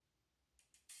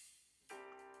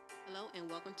Hello,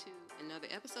 and welcome to another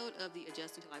episode of the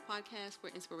Adjusting to Life podcast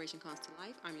where inspiration comes to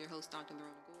life. I'm your host, Dr.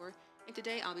 Lorona Gore, and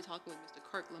today I'll be talking with Mr.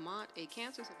 Kirk Lamont, a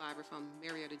cancer survivor from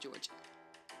Marietta, Georgia.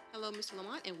 Hello, Mr.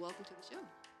 Lamont, and welcome to the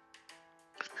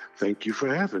show. Thank you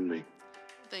for having me.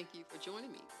 Thank you for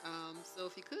joining me. So,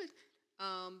 if you could,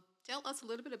 tell us a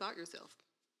little bit about yourself.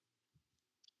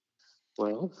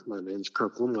 Well, my name's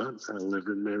Kirk Lamont. I live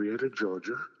in Marietta,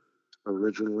 Georgia,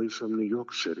 originally from New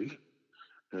York City,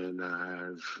 and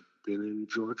I've been in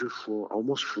Georgia for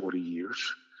almost 40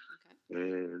 years, Okay.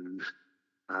 and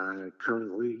I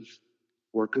currently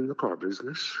work in the car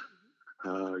business,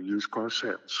 used car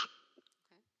sales.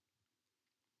 Okay.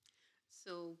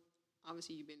 So,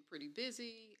 obviously, you've been pretty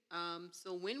busy.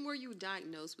 So, when were you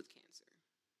diagnosed with cancer?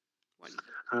 What do you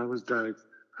think?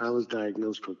 I was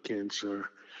diagnosed with cancer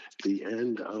the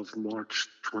end of March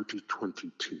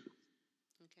 2022. Okay.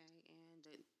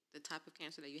 And the type of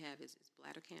cancer that you have is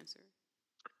bladder cancer.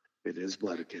 It is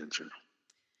bladder cancer.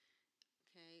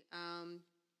 Okay.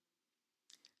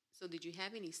 So, did you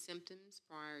have any symptoms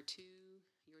prior to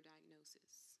your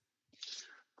diagnosis?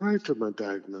 Prior to my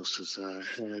diagnosis, I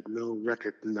had no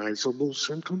recognizable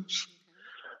symptoms.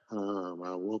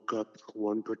 I woke up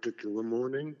one particular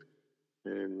morning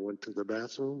and went to the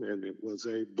bathroom, and it was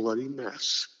a bloody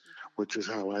mess, which is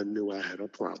how I knew I had a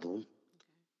problem.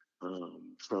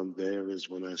 From there is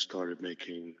when I started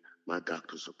making my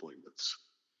doctor's appointments.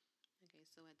 Okay.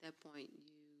 So, at that point,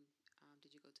 you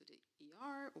did you go to the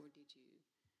ER or did you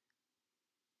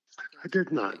go I to the did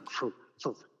clinic? not. From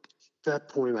that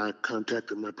point, I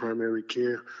contacted my primary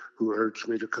care, who urged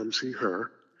me to come see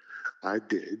her. I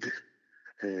did,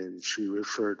 and she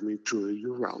referred me to a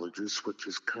urologist, which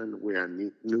is kind of where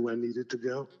knew I needed to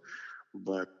go,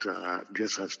 but I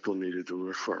guess I still needed a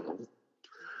referral.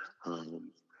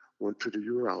 Um, Went to the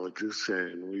urologist,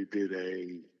 and we did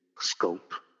a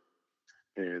scope,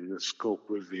 and the scope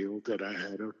revealed that I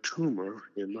had a tumor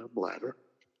in my bladder.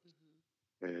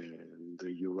 And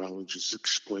the urologist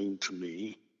explained to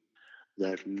me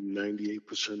that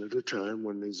 98% of the time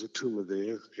when there's a tumor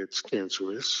there, it's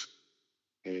cancerous,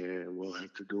 and we'll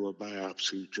have to do a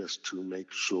biopsy just to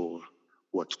make sure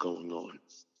what's going on. Okay.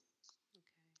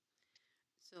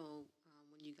 So,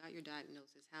 when you got your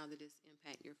diagnosis, how did this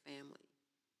impact your family?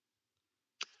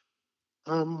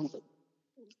 Um,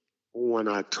 when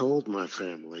I told my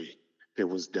family, it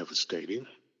was devastating,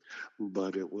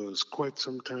 but it was quite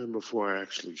some time before I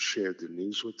actually shared the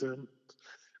news with them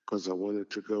because I wanted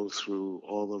to go through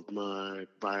all of my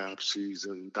biopsies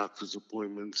and doctor's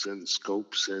appointments and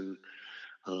scopes and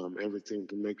everything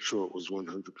to make sure it was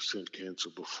 100% cancer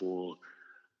before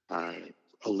I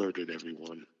alerted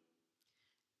everyone.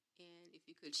 And if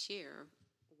you could share,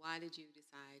 why did you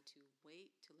decide to wait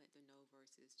to let them know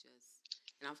versus just,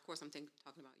 and of course,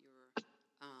 talking about your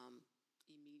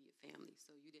immediate family.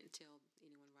 So you didn't tell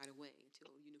anyone right away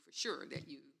until you knew for sure that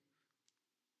you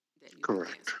had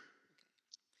Correct. cancer.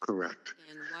 Correct.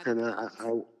 Okay. And why the And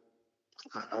pause?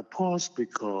 I paused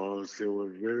because there were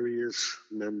various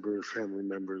family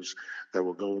members that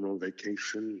were going on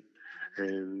vacation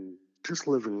and just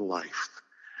living life.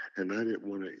 And I didn't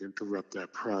want to interrupt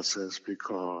that process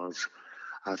because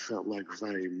I felt like if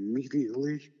I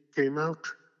immediately came out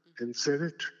and said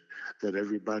it, that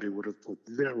everybody would have put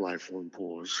their life on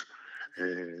pause.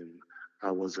 And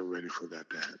I wasn't ready for that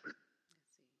to happen. I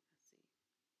see. I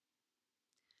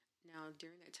see. Now,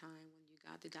 during that time when you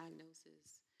got the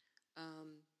diagnosis,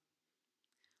 um,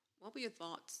 what were your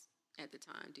thoughts at the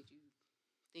time? Did you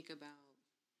think about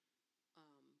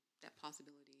that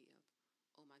possibility of,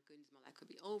 oh my goodness, my life could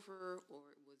be over,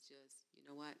 or it was just, you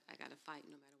know what, I got to fight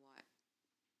no matter what.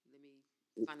 Let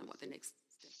me find out what the next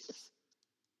step is.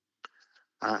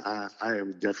 I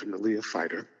am definitely a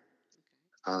fighter.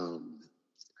 Um,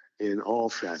 in all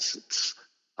facets.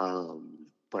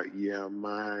 But yeah,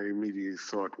 my immediate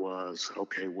thought was,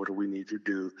 okay, what do we need to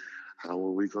do? How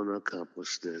are we going to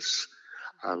accomplish this?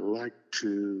 I like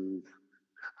to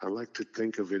I like to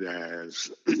think of it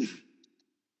as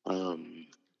um,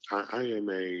 I am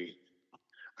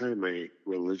a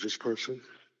religious person.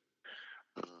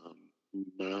 Um,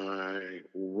 my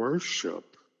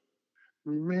worship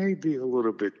may be a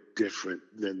little bit different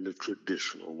than the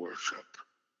traditional worship.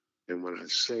 And when I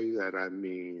say that, I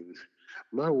mean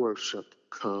my worship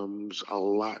comes a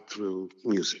lot through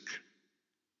music.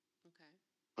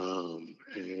 Okay.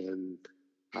 And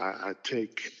I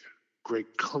take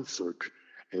great comfort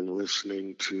in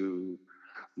listening to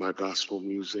my gospel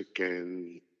music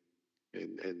and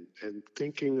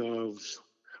thinking of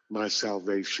my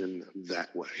salvation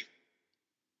that way.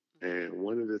 And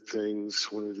one of the things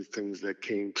that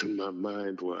came to my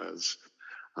mind was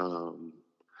um,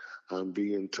 I'm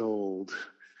being told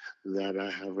that I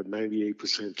have a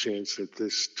 98% chance that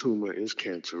this tumor is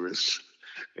cancerous.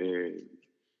 And,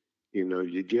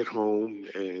 you get home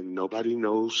and nobody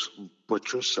knows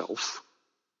but yourself.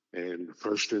 And the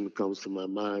first thing that comes to my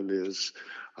mind is,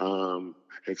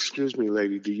 excuse me,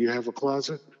 lady, do you have a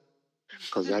closet?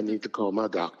 Because I need to call my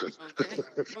doctor. Okay.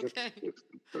 Okay.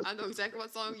 I know exactly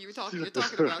what song you're talking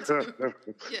about too.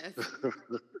 Yes.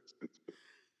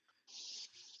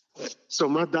 So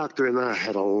my doctor and I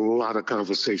had a lot of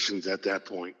conversations at that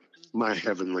point. My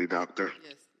heavenly doctor.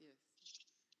 Yes. Yes.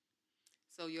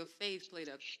 So your faith played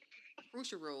a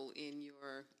crucial role in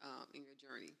your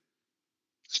journey.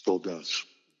 Still does. Yes.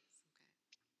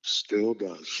 Okay. Still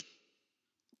does.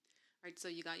 All right. So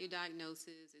you got your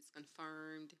diagnosis. It's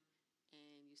confirmed,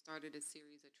 and you started a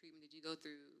series of treatment. Did you go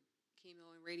through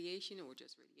chemo and radiation, or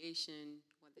just radiation?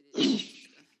 What did it consist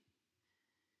of?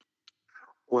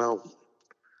 Well,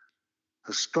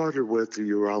 I started with the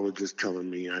urologist telling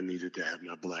me I needed to have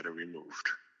my bladder removed.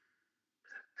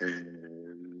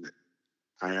 And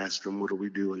I asked him, what do we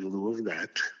do in lieu of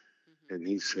that? Mm-hmm. And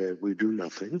he said, we do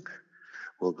nothing.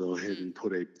 We'll go ahead and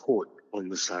put a port on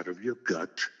the side of your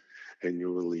gut, and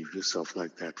you'll relieve yourself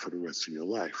like that for the rest of your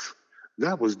life.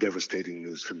 That was devastating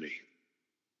news to me.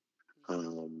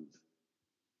 Um,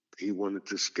 he wanted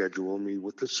to schedule me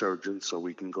with the surgeon so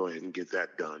we can go ahead and get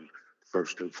that done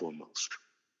first and foremost.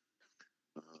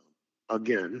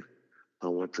 Again, I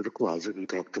went to the closet and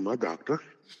talked to my doctor.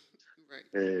 Right.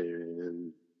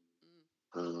 And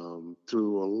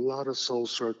through a lot of soul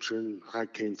searching, I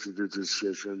came to the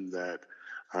decision that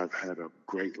I've had a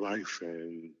great life,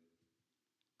 and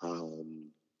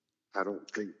I don't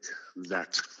think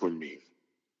that's for me.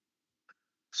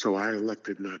 So I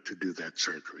elected not to do that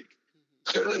surgery.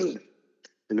 Mm-hmm.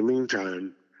 In the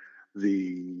meantime,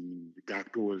 the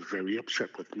doctor was very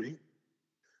upset with me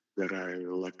that I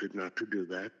elected not to do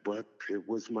that, but it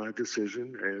was my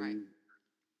decision, and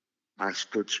I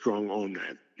stood strong on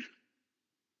that.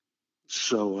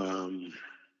 So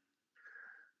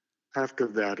after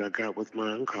that, I got with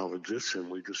my oncologist,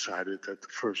 and we decided that the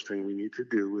first thing we need to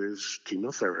do is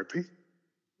chemotherapy.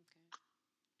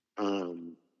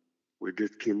 Okay. We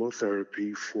did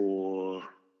chemotherapy for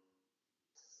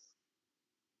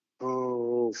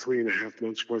 3.5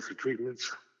 months worth of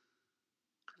treatments.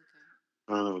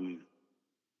 Okay.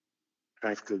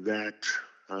 After that,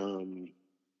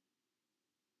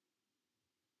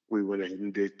 we went ahead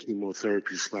and did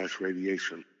chemotherapy /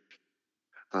 radiation.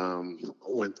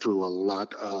 Went through a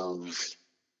lot of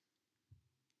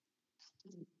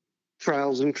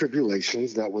trials and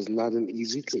tribulations. That was not an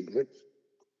easy treatment.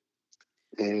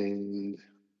 And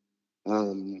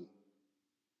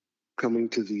coming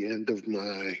to the end of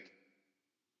my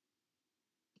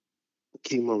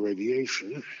chemo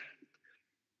radiation,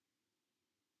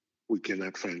 we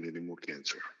cannot find any more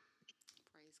cancer.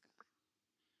 Praise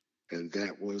God. And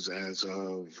that was as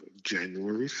of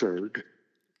January 3rd,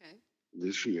 okay,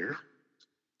 this year.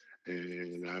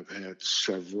 And I've had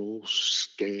several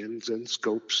scans and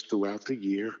scopes throughout the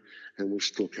year, and we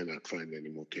still cannot find any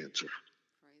more cancer.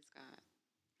 Praise God.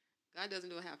 God doesn't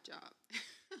do a half job.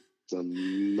 It's a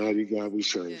mighty God we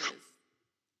serve. Yes.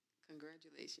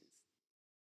 Congratulations.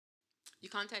 You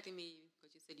contacted me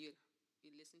because you said you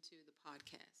listened to the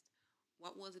podcast.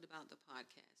 What was it about the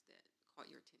podcast that caught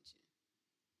your attention?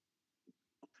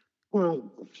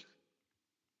 Well,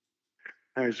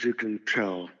 as you can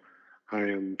tell, I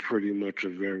am pretty much a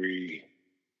very,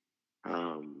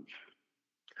 I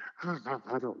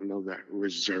don't know that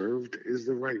reserved is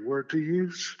the right word to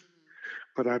use,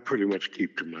 but I pretty much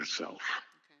keep to myself.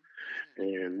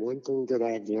 Okay. And one thing that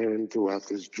I've learned throughout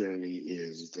this journey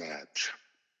is that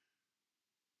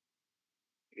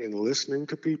in listening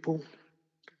to people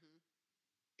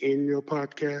in your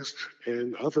podcast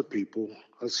and other people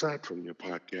aside from your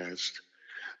podcast,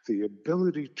 the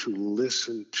ability to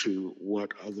listen to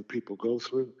what other people go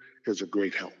through is a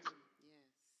great help.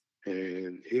 Yes.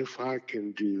 And if I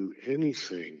can do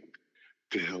anything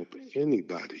to help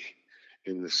anybody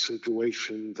in the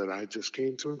situation that I just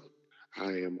came through, I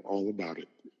am all about it.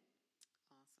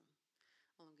 Awesome.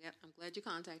 Well, I'm glad you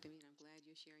contacted me, and I'm glad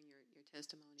you're sharing your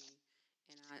testimony.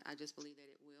 And I just believe that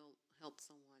it will help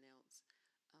someone else.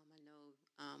 I know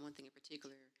one thing in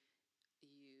particular,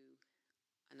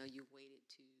 I know you waited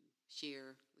to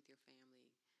share with your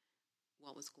family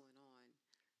what was going on,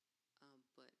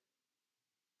 but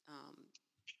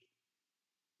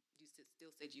you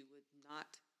still said you would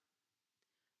not.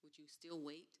 Would you still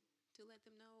wait to let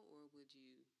them know, or would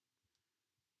you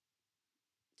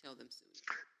tell them soon?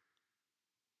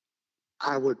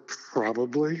 I would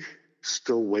probably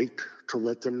still wait to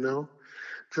let them know,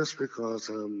 just because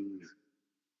I'm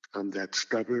that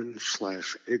stubborn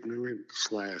slash ignorant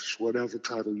slash whatever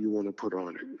title you want to put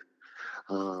on it.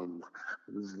 Um,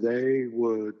 they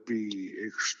would be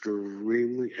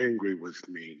extremely angry with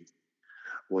me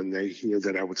when they hear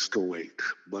that I would still wait.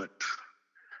 But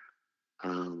I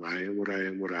am what I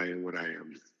am, what I am, what I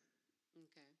am.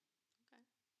 Okay. Okay.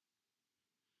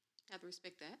 I have to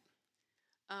respect that.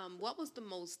 What was the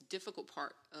most difficult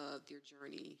part of your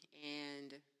journey,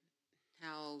 and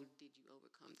how did you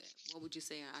overcome that? What would you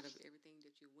say out of everything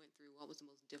that you went through? What was the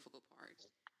most difficult part?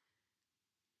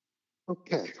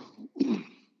 Okay.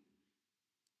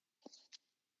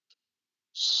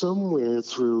 Somewhere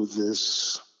through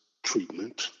this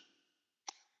treatment,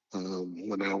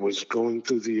 when I was going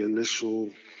through the initial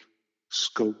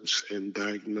scopes and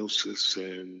diagnosis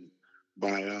and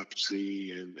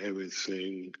biopsy and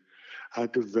everything, I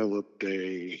developed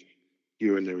a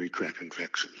urinary tract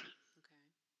infection.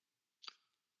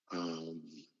 Okay. Um,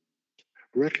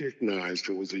 Recognized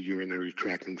it was a urinary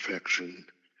tract infection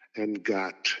and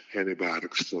got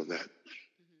antibiotics for that.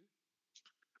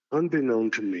 Mm-hmm.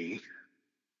 Unbeknown to me,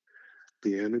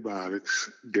 the antibiotics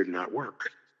did not work.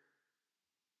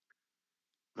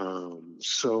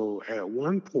 So at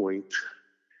one point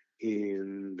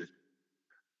in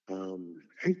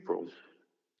April,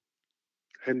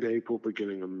 end of April,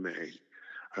 beginning of May,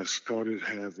 I started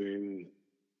having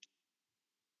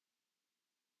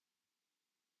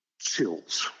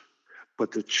chills.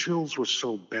 But the chills were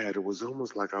so bad, it was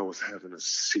almost like I was having a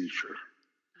seizure.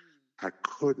 I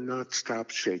could not stop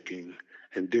shaking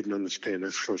and didn't understand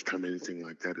that's the first time anything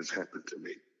like that has happened to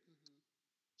me. Mm-hmm.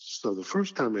 So the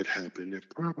first time it happened, it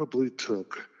probably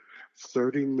took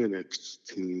 30 minutes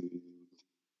to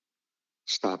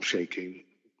stop shaking,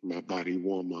 my body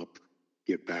warm up,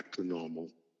 get back to normal.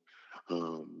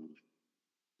 Um,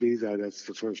 be that's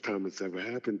the first time it's ever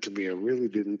happened to me. I really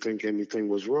didn't think anything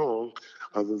was wrong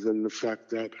other than the fact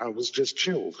that I was just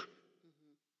chilled.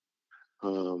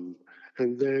 Um,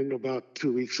 and then about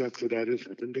 2 weeks after that, it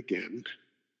happened again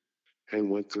and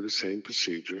went through the same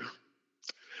procedure.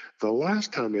 The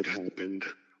last time it happened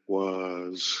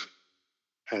was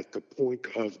at the point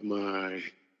of my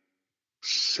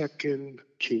second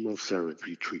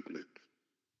chemotherapy treatment.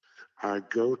 I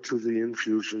go to the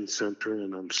infusion center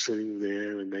and I'm sitting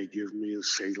there and they give me a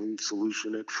saline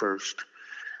solution at first.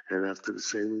 And after the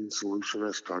saline solution,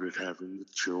 I started having the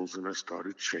chills and I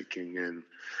started shaking. And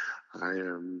I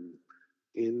am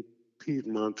in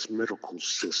Piedmont's medical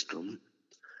system.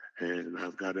 And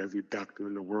I've got every doctor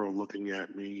in the world looking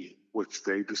at me, which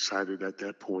they decided at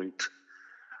that point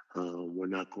we're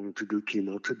not going to do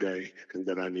chemo today and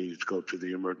that I needed to go to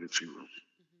the emergency room.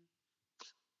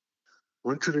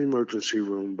 Went to the emergency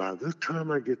room. By the time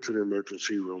I get to the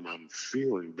emergency room, I'm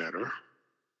feeling better,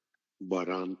 but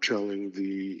I'm telling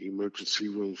the emergency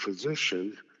room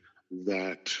physician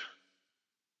that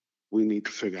we need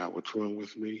to figure out what's wrong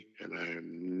with me, and I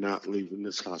am not leaving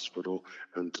this hospital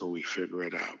until we figure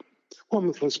it out. Well,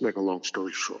 let's make a long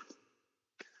story short.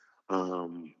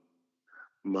 Um,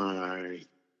 my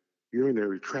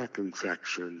urinary tract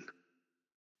infection,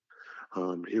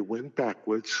 it went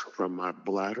backwards from my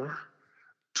bladder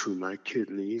to my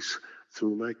kidneys,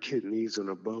 through my kidneys and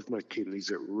above my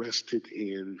kidneys. It rested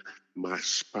in my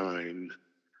spine,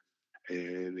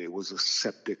 and it was a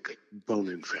septic bone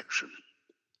infection,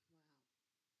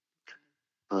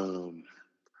 um,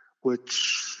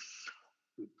 which,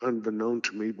 unbeknown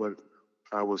to me, but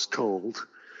I was told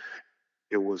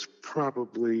it was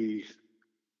probably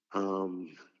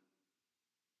um,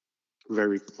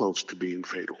 very close to being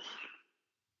fatal.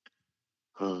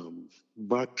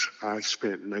 But I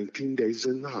spent 19 days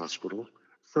in the hospital.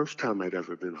 First time I'd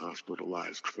ever been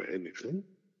hospitalized for anything.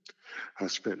 I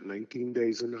spent 19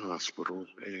 days in the hospital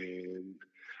and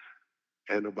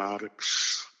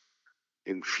antibiotics,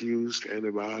 infused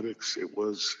antibiotics. It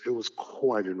was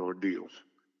quite an ordeal,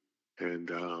 and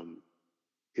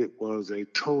it was a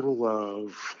total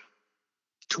of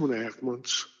 2.5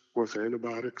 months worth of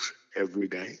antibiotics every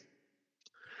day.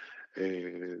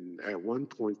 And at one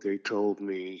point, they told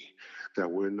me that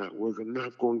we're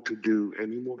not going to do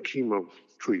any more chemo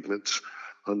treatments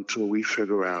until we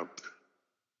figure out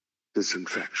this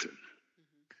infection.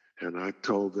 And I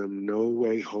told them, no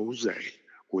way, Jose.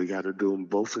 We got to do them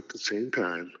both at the same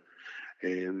time.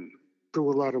 And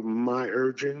through a lot of my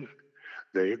urging,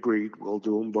 they agreed we'll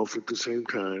do them both at the same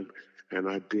time. And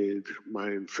I did my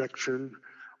infection,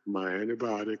 my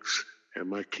antibiotics, and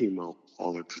my chemo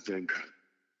all at the same time.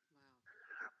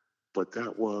 But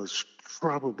that was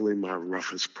probably my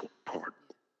roughest part.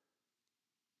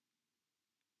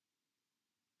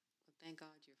 Well, thank God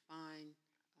you're fine.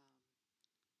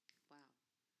 Wow.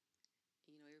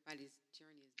 everybody's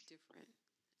journey is different,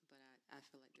 but I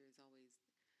feel like there's always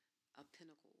a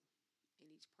pinnacle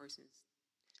in each person's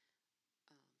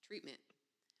treatment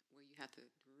where you have to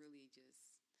really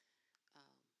just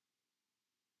um,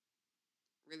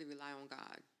 really rely on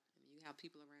God. I mean, you have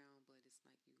people around, but it's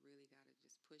like you really got to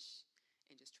just push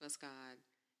and just trust God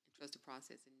and trust the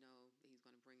process and know that He's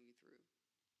going to bring you through.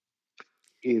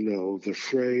 The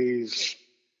phrase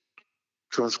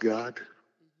trust God,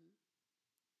 Mm-hmm.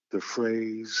 the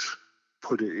phrase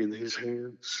put it in His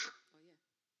hands, Oh yeah.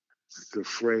 the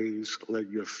phrase let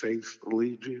your faith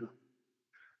lead you,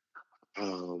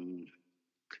 um,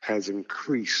 has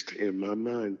increased in my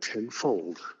mind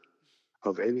tenfold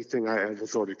of anything I ever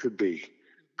thought it could be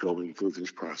Mm-hmm. going through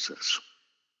this process.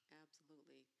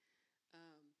 Absolutely.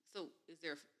 So, is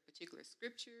there a particular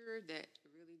scripture that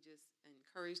really just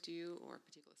encouraged you, or a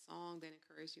particular song that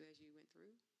encouraged you as you went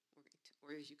through,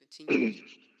 or as you continue your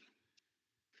journey?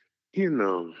 you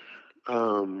know,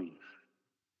 um,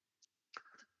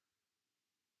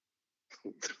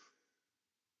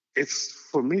 it's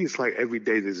for me. It's like every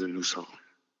day there's a new song.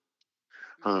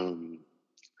 Mm-hmm. Um,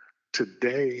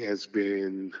 Today has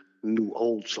been new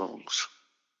old songs.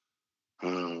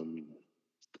 Um,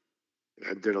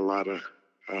 I did a lot of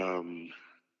um,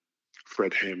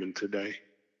 Fred Hammond today.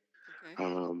 Okay.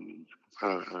 Um,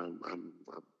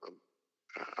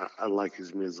 I like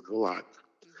his music a lot.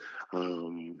 Mm-hmm.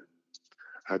 Um,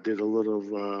 I did a little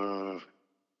of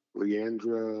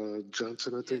Leandra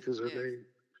Johnson, I Yes. think is her Yes. name.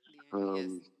 Leandra.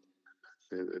 Yes. Um,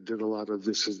 and I did a lot of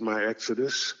This Is My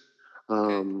Exodus.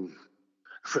 Okay. Um,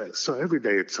 so every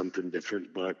day it's something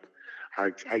different, but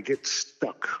I get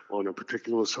stuck on a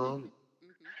particular song Mm-hmm.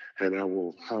 Mm-hmm. and I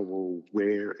will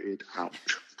wear it out.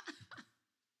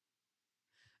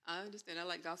 I understand. I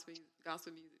like gospel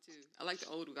music too. I like the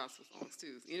older gospel songs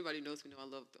too. So anybody who knows me know I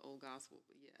love the old gospel.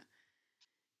 But yeah,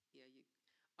 yeah.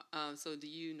 You. So do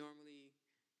you normally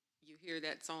you hear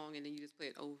that song and then you just play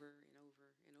it over and over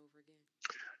and over again?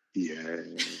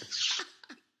 Yes.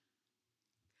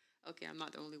 Okay, I'm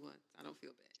not the only one. I don't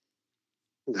feel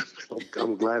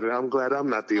I'm bad. glad I'm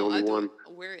not the Oh, only I do one.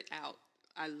 it. Wear it out.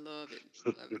 I love it.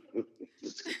 Love it.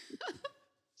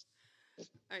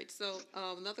 All right. So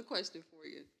another question for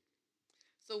you.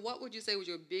 So, what would you say was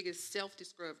your biggest self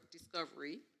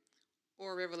discovery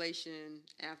or revelation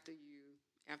after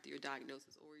your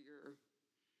diagnosis, or your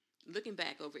looking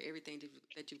back over everything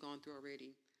that you've gone through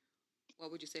already?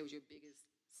 What would you say was your biggest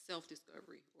self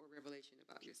discovery or revelation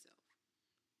about yourself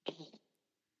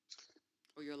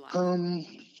or your life? um,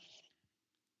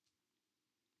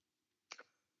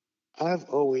 I've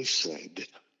always said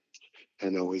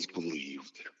and always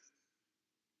believed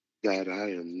that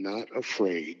I am not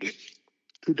afraid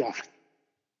to die.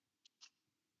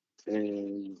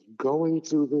 And going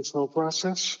through this whole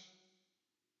process,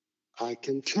 I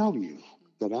can tell you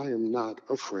that I am not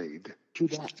afraid to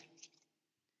die.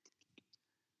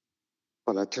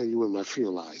 But I tell you where my fear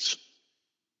lies.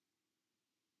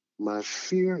 My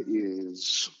fear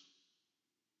is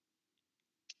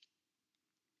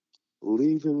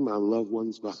leaving my loved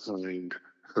ones behind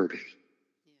hurting.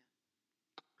 Yeah.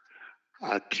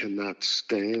 I cannot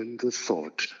stand the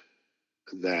thought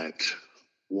that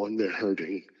one, they're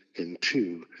hurting, and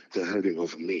two, they're hurting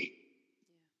over me.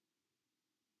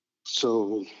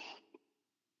 So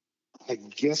I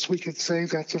guess we could say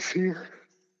that's a fear,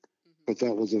 Yeah. but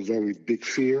that was a very big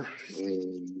fear,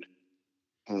 and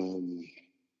um,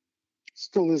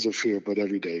 still is a fear, but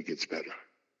every day it gets better.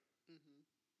 Mm-hmm.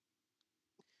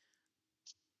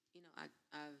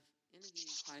 I've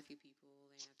interviewed quite a few people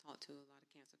and I've talked to a lot of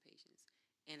cancer patients,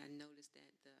 and I noticed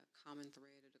that the common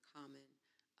thread or the common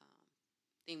um,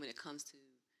 thing when it comes to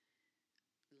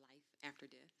life after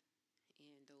death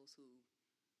and those who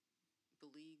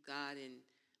believe God and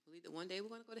believe that one day we're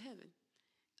going to go to heaven.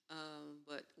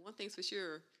 But one thing's for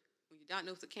sure, when you're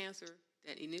diagnosed with cancer,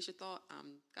 that initial thought,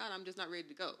 God, I'm just not ready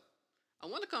to go. I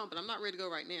want to come, but I'm not ready to go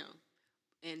right now.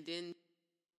 And then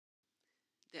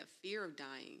that fear of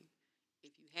dying,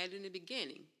 if you had it in the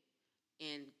beginning,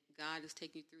 and God is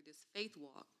taking you through this faith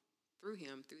walk through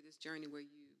Him, through this journey where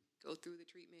you go through the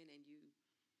treatment and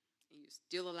you're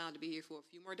still allowed to be here for a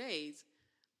few more days.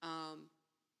 Um,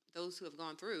 those who have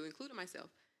gone through, including myself,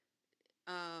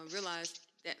 realize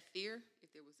that fear,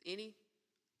 if there was any,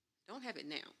 don't have it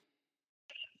now.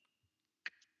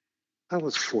 I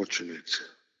was fortunate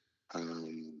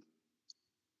um,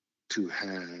 to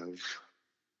have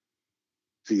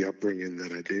the upbringing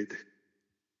that I did.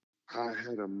 I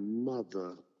had a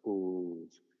mother who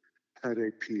had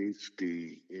a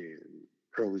PhD in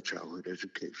early childhood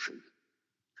education.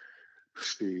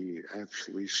 She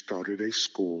actually started a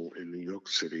school in New York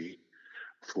City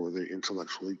for the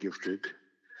intellectually gifted.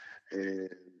 And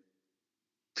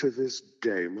to this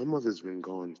day, my mother's been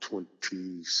gone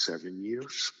 27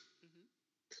 years, Mm-hmm.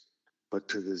 but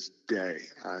to this day,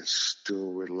 I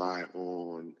still rely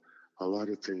on a lot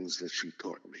of things that she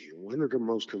taught me. One of the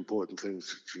most important things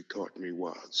that she taught me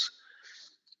was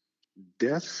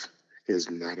death is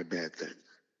not a bad thing.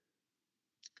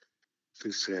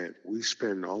 She said, we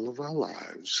spend all of our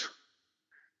lives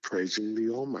praising the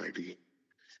Almighty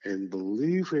and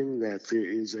believing that there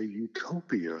is a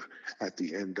utopia at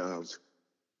the end of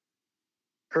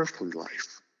earthly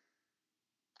life.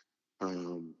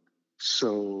 Um,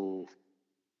 so,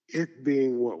 it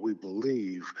being what we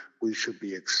believe, we should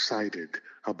be excited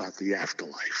about the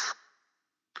afterlife.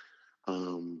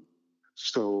 Um,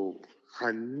 so,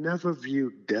 I never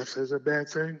viewed death as a bad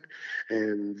thing,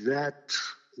 and that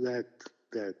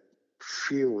that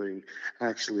feeling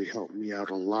actually helped me out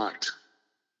a lot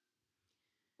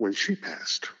when she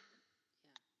passed.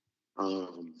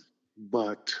 Um,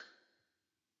 but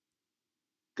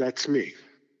that's me.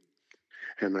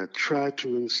 And I try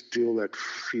to instill that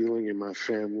feeling in my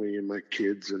family and my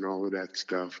kids and all of that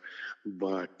stuff.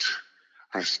 But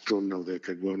I still know that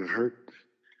they're going to hurt.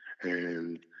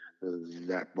 And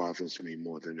that bothers me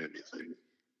more than anything.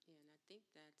 Yeah, and I think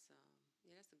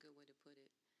that's a good way to put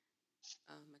it.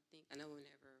 I know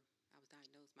whenever I was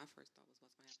diagnosed, my first thought was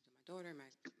what's going to happen to my daughter and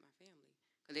my family,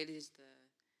 because it is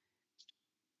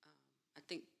I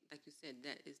think, like you said,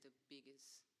 that is the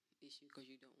biggest issue because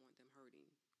you don't want them hurting.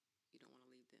 You don't want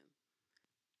to leave them.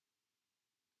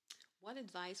 What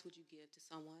advice would you give to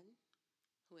someone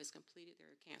who has completed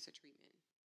their cancer treatment?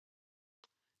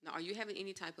 Now, are you having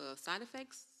any type of side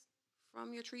effects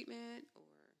from your treatment, or?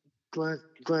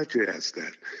 Glad you asked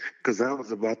that because I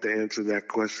was about to answer that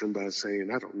question by saying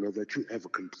I don't know that you ever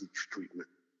complete your treatment.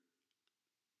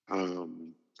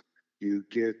 Um, you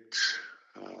get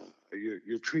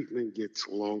your treatment gets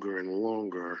longer and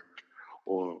longer,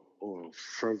 or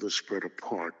further spread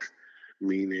apart,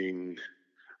 meaning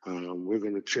we're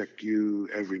going to check you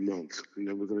every month, and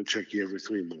then we're going to check you every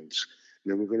 3 months,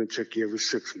 and then we're going to check you every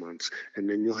 6 months, and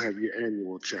then you'll have your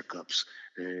annual checkups,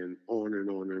 and on and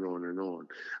on and on and on.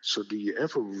 So, do you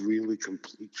ever really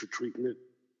complete your treatment?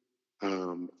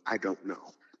 I don't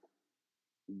know.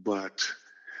 But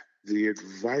the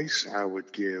advice I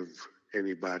would give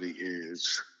anybody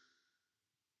is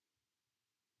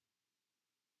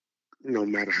no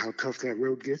matter how tough that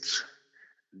road gets,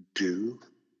 do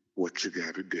what you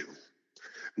got to do.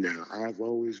 Now, I've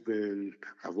always been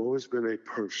a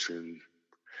person,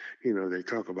 they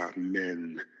talk about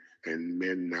men and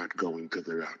men not going to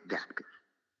the doctor.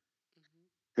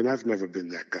 Mm-hmm. And I've never been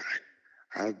that guy.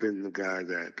 I've been the guy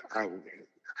that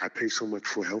I pay so much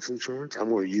for health insurance, I'm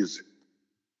going to use it.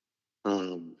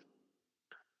 Um,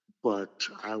 but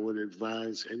I would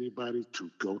advise anybody to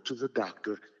go to the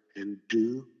doctor and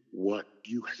do what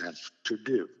you have to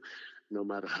do. No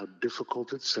matter how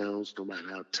difficult it sounds, no matter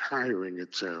how tiring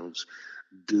it sounds,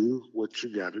 do what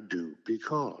you got to do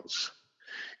because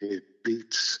it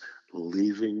beats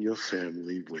leaving your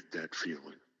family with that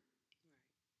feeling.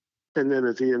 And then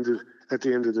at the end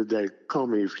of the day, call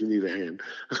me if you need a hand.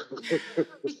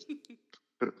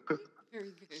 Right.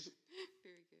 Very good.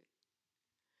 Very good.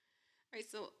 All right.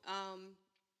 So,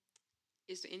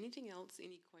 is there anything else,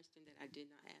 any question that I did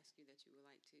not ask you that you would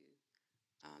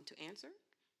like to answer?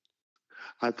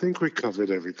 I think we covered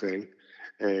everything,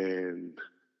 and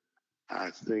I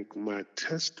think my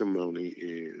testimony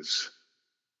is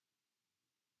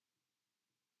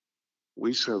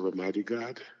we serve a mighty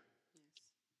God. Yes.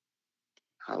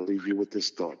 I'll leave you with this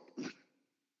thought.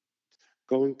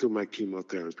 Going through my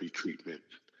chemotherapy treatment,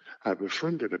 I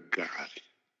befriended a guy.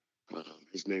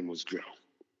 His name was Joe.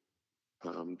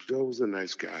 Joe was a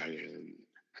nice guy and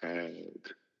had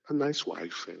a nice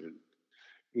wife. And,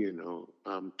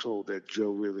 I'm told that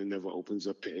Joe really never opens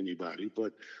up to anybody.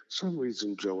 But some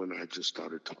reason, Joe and I just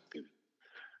started talking.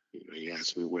 He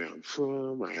asked me where I'm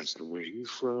from. I asked him where he's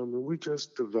from. And we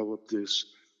just developed this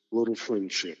little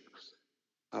friendship.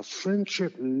 Our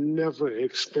friendship never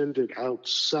extended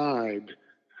outside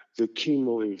the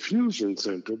chemo infusion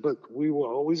center, but we were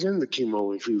always in the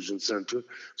chemo infusion center.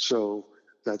 So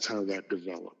that's how that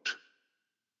developed.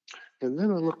 And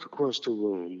then I Okay. looked across the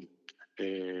room,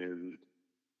 and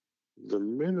the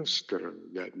minister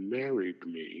that married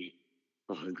me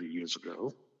 100 years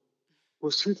ago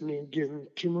was sitting there getting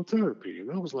chemotherapy.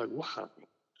 And I was like, wow.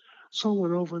 So I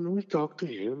went over and we talked to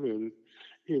him, and,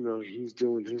 he's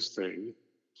doing his thing.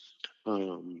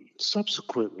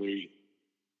 Subsequently,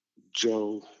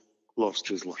 Joe lost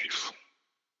his life.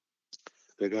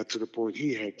 They got to the point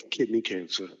he had kidney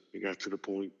cancer. They got to the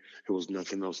point there was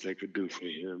nothing else they could do for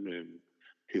him, and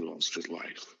he lost his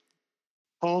life.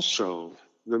 Also,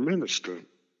 the minister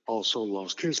also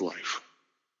lost his life.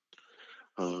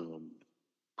 Um,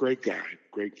 Great guy,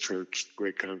 great church,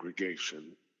 great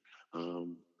congregation.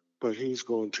 Um, but he's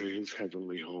going to his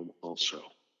heavenly home also.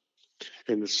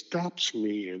 And it stops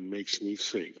me and makes me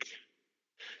think.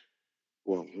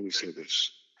 Well, let me say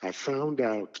this. I found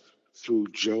out through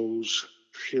Joe's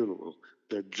funeral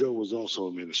that Joe was also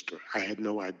a minister. I had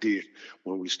no idea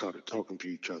when we started talking to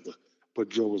each other, but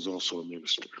Joe was also a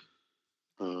minister,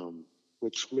 um,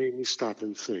 which made me stop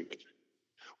and think.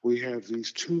 We have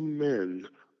these two men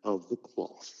of the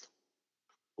cloth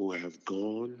who have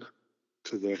gone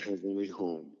to their heavenly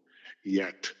home,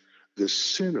 yet the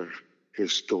sinner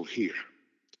is still here.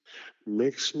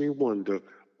 Makes me wonder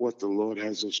what the Lord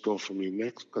has in store for me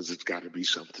next, because it's got to be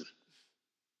something.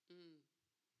 Mm,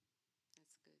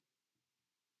 that's good.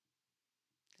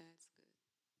 That's good.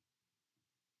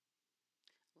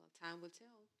 Well, time will tell.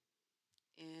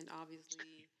 And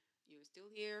obviously, you're still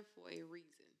here for a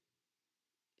reason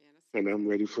and a And season. I'm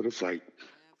ready for the fight.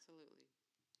 Absolutely.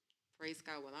 Praise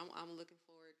God. Well, I'm looking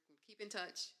forward. Keep in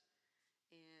touch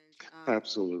and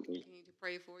Absolutely. continue to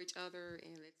pray for each other.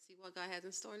 And let's see what God has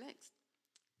in store next.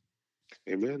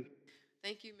 Amen.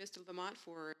 Thank you, Mr. Lamont,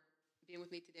 for being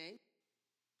with me today.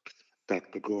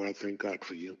 Dr. Gore, I thank God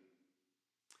for you.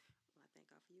 Well, I thank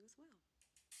God for you as well.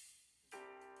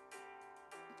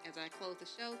 As I close the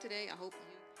show today, I hope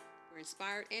you were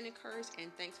inspired and encouraged,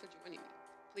 and thanks for joining me.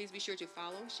 Please be sure to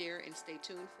follow, share, and stay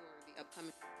tuned for the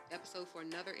upcoming episode for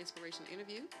another inspirational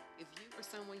interview. If you or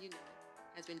someone you know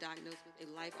has been diagnosed with a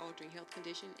life-altering health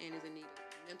condition and is in need of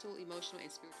mental, emotional,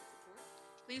 and spiritual support,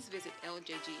 please visit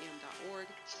ljgm.org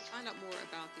to find out more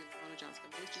about the LaRona Johnson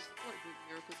Ministry Support Group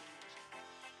Miracles in Motion.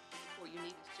 The support you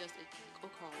need is just a click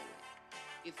or call away.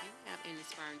 If you have an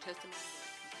inspiring testimony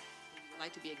and you would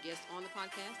like to be a guest on the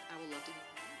podcast, I would love to hear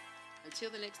from you.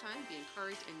 Until the next time, be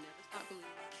encouraged and never stop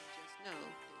believing.